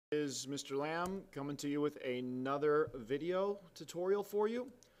Is Mr. Lamb coming to you with another video tutorial for you.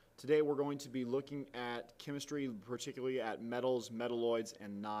 Today we're going to be looking at chemistry, particularly at metals, metalloids,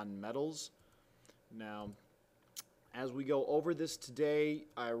 and non-metals. Now, as we go over this today,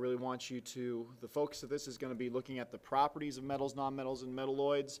 I really want you to, the focus of this is going to be looking at the properties of metals, non-metals, and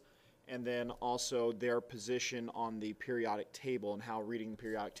metalloids, and then also their position on the periodic table and how reading the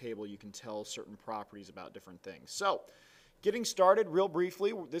periodic table you can tell certain properties about different things. So, getting started real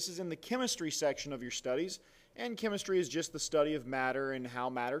briefly, this is in the chemistry section of your studies, and chemistry is just the study of matter and how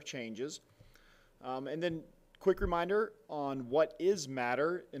matter changes. And then quick reminder on what is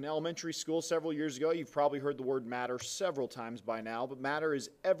matter. In elementary school several years ago, you've probably heard the word matter several times by now, but matter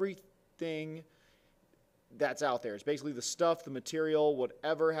is everything that's out there. It's basically the stuff, the material,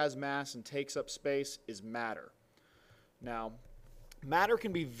 whatever has mass and takes up space is matter. Now, matter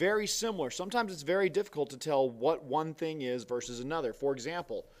can be very similar. Sometimes it's very difficult to tell what one thing is versus another. For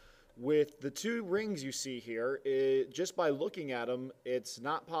example, with the two rings you see here, just by looking at them, it's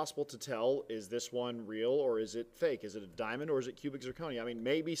not possible to tell, is this one real or is it fake? Is it a diamond or is it cubic zirconia? I mean,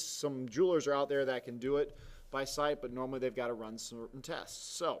 maybe some jewelers are out there that can do it by sight, but normally they've got to run certain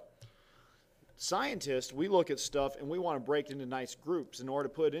tests. So, scientists, we look at stuff and we want to break it into nice groups. In order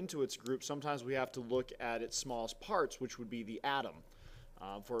to put it into its group, sometimes we have to look at its smallest parts, which would be the atom.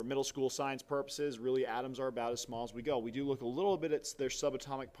 For middle school science purposes, really atoms are about as small as we go. We do look a little bit at their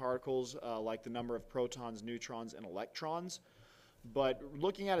subatomic particles, like the number of protons, neutrons, and electrons. But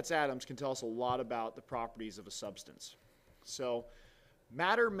looking at its atoms can tell us a lot about the properties of a substance. So,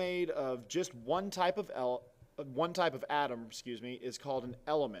 matter made of just one type of atom, is called an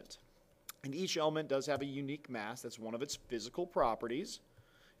element. And each element does have a unique mass. That's one of its physical properties.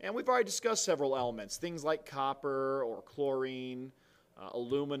 And we've already discussed several elements, things like copper or chlorine,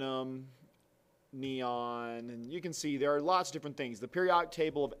 aluminum, neon, and you can see there are lots of different things. The periodic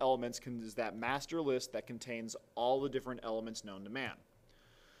table of elements is that master list that contains all the different elements known to man.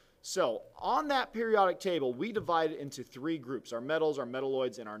 So, on that periodic table, we divide it into three groups: our metals, our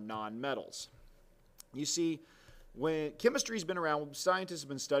metalloids, and our non-metals. You see, when chemistry's been around, scientists have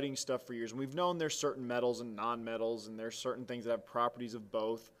been studying stuff for years, and we've known there's certain metals and non-metals, and there's certain things that have properties of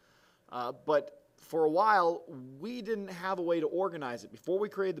both. But for a while, we didn't have a way to organize it. Before we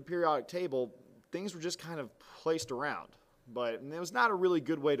created the periodic table, things were just kind of placed around. But it was not a really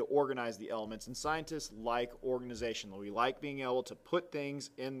good way to organize the elements, and scientists like organization. We like being able to put things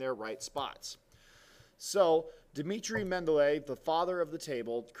in their right spots. So, Dmitri Mendeleev, the father of the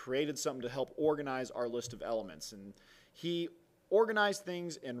table, created something to help organize our list of elements. And he organized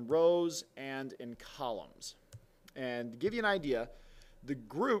things in rows and in columns. And to give you an idea, the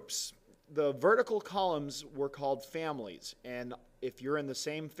groups, the vertical columns were called families. And if you're in the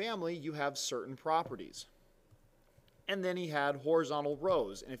same family, you have certain properties. And then he had horizontal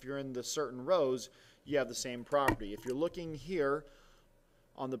rows. And if you're in the certain rows, you have the same property. If you're looking here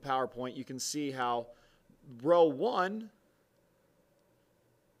on the PowerPoint, you can see how row 1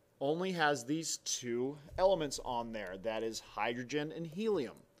 only has these two elements on there. That is hydrogen and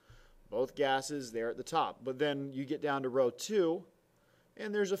helium. Both gases there at the top. But then you get down to row 2,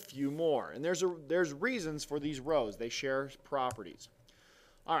 and there's a few more. And there's reasons for these rows. They share properties.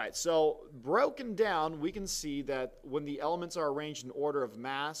 All right, so broken down, we can see that when the elements are arranged in order of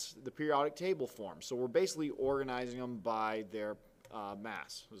mass, the periodic table forms. So we're basically organizing them by their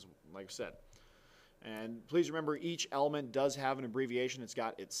mass, like I said. And please remember, each element does have an abbreviation. It's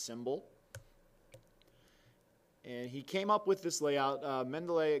got its symbol. And he came up with this layout.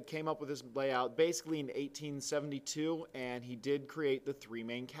 Mendeleev came up with this layout basically in 1872, and he did create the three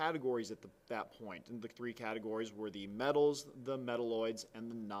main categories at that point. And the three categories were the metals, the metalloids, and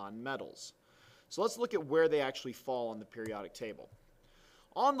the non-metals. So let's look at where they actually fall on the periodic table.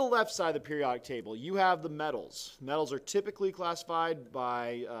 On the left side of the periodic table, you have the metals. Metals are typically classified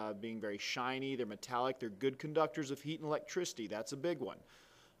by being very shiny, they're metallic, they're good conductors of heat and electricity. That's a big one.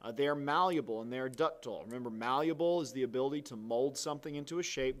 They are malleable and they are ductile. Remember, malleable is the ability to mold something into a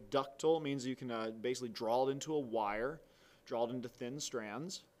shape. Ductile means you can basically draw it into a wire, draw it into thin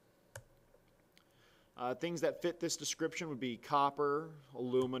strands. Things that fit this description would be copper,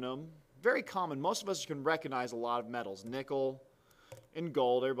 aluminum. Very common. Most of us can recognize a lot of metals. Nickel and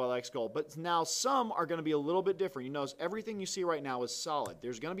gold. Everybody likes gold. But now some are going to be a little bit different. You notice everything you see right now is solid.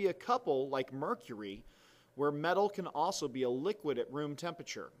 There's going to be a couple, like mercury, where metal can also be a liquid at room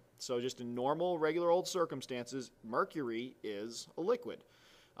temperature. So just in normal, regular old circumstances, mercury is a liquid.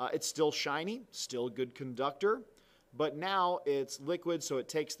 It's still shiny, still a good conductor, but now it's liquid, so it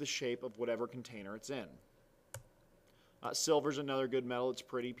takes the shape of whatever container it's in. Silver's another good metal. It's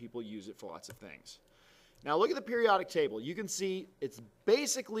pretty. People use it for lots of things. Now look at the periodic table. You can see it's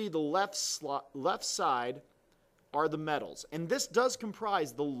basically the left side are the metals. And this does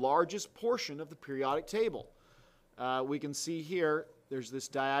comprise the largest portion of the periodic table. We can see here there's this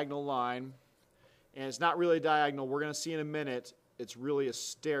diagonal line. And it's not really diagonal. We're going to see in a minute it's really a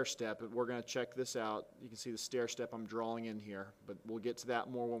stair step. We're going to check this out. You can see the stair step I'm drawing in here. But we'll get to that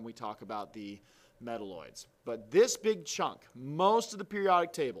more when we talk about the metalloids. But this big chunk, most of the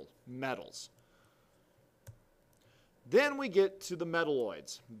periodic table, metals. Then we get to the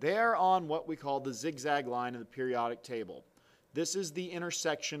metalloids. They're on what we call the zigzag line in the periodic table. This is the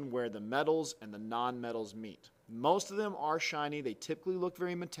intersection where the metals and the non-metals meet. Most of them are shiny. They typically look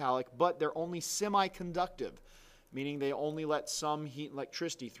very metallic, but they're only semiconductive, meaning they only let some heat and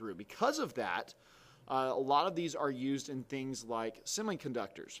electricity through. Because of that, a lot of these are used in things like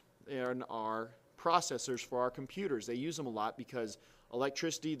semiconductors and are processors for our computers. They use them a lot because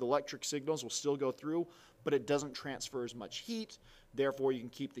electricity, the electric signals will still go through, but it doesn't transfer as much heat. Therefore, you can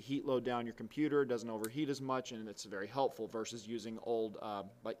keep the heat load down your computer. It doesn't overheat as much, and it's very helpful versus using old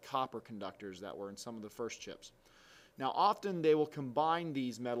like copper conductors that were in some of the first chips. Now, often they will combine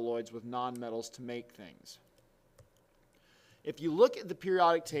these metalloids with non-metals to make things. If you look at the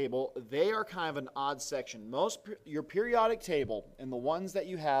periodic table, they are kind of an odd section. Your periodic table and the ones that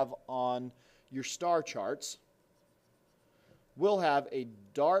you have on your star charts will have a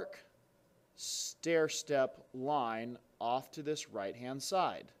dark stair-step line off to this right-hand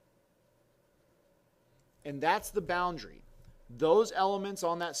side. And that's the boundary. Those elements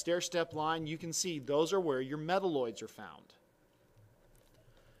on that stair-step line, you can see those are where your metalloids are found.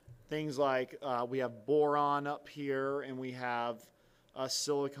 Things like we have boron up here, and we have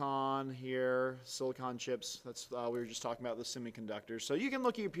silicon here, silicon chips. That's we were just talking about the semiconductors. So you can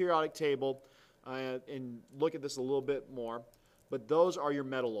look at your periodic table and look at this a little bit more. But those are your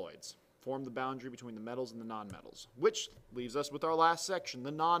metalloids. Form the boundary between the metals and the nonmetals, which leaves us with our last section,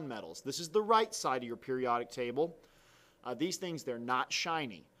 the nonmetals. This is the right side of your periodic table. These things, they're not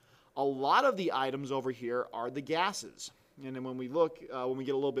shiny. A lot of the items over here are the gases. And then when we look, when we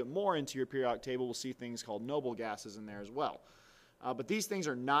get a little bit more into your periodic table, we'll see things called noble gases in there as well. But these things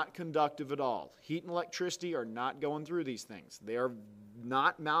are not conductive at all. Heat and electricity are not going through these things. They are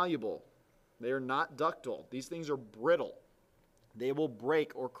not malleable. They are not ductile. These things are brittle. They will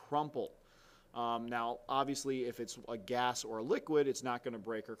break or crumple. Now, obviously, if it's a gas or a liquid, it's not going to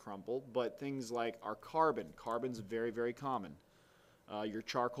break or crumple. But things like our carbon. Carbon's very, very common. Your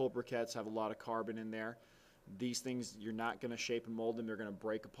charcoal briquettes have a lot of carbon in there. These things, you're not going to shape and mold them. They're going to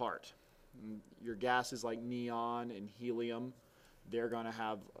break apart. Your gases like neon and helium, they're going to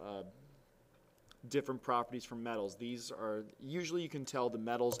have different properties from metals. These are, usually you can tell the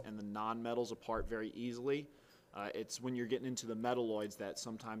metals and the non-metals apart very easily. It's when you're getting into the metalloids that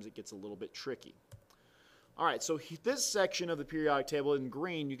sometimes it gets a little bit tricky. All right, so this section of the periodic table in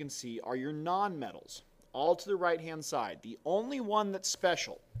green you can see are your non-metals, all to the right-hand side. The only one that's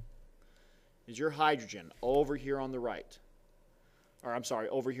special is your hydrogen over here on the right. Or I'm sorry,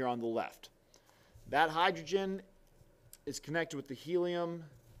 over here on the left. That hydrogen is connected with the helium,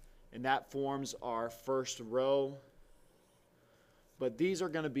 and that forms our first row. But these are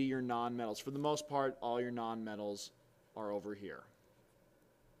going to be your nonmetals. For the most part, all your nonmetals are over here.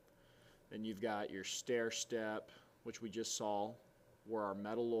 Then you've got your stair step, which we just saw, were our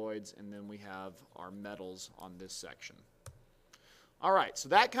metalloids, and then we have our metals on this section. All right, so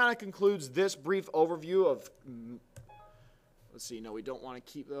that kind of concludes this brief overview of, let's see, no, we don't want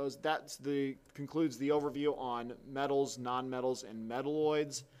to keep those. That concludes the overview on metals, nonmetals, and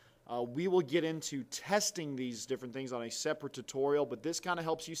metalloids. We will get into testing these different things on a separate tutorial, but this kind of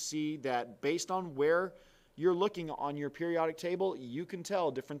helps you see that based on where you're looking on your periodic table, you can tell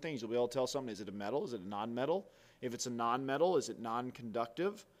different things. You'll be able to tell something, is it a metal, is it a non-metal? If it's a non-metal, is it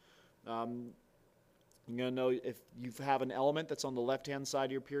non-conductive? You're going to know if you have an element that's on the left-hand side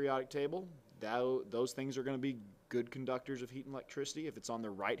of your periodic table, those things are going to be good conductors of heat and electricity. If it's on the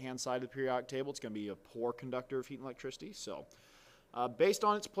right-hand side of the periodic table, it's going to be a poor conductor of heat and electricity. So based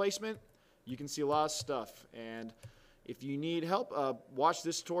on its placement, you can see a lot of stuff. And if you need help, watch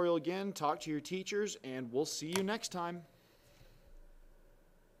this tutorial again, talk to your teachers, and we'll see you next time.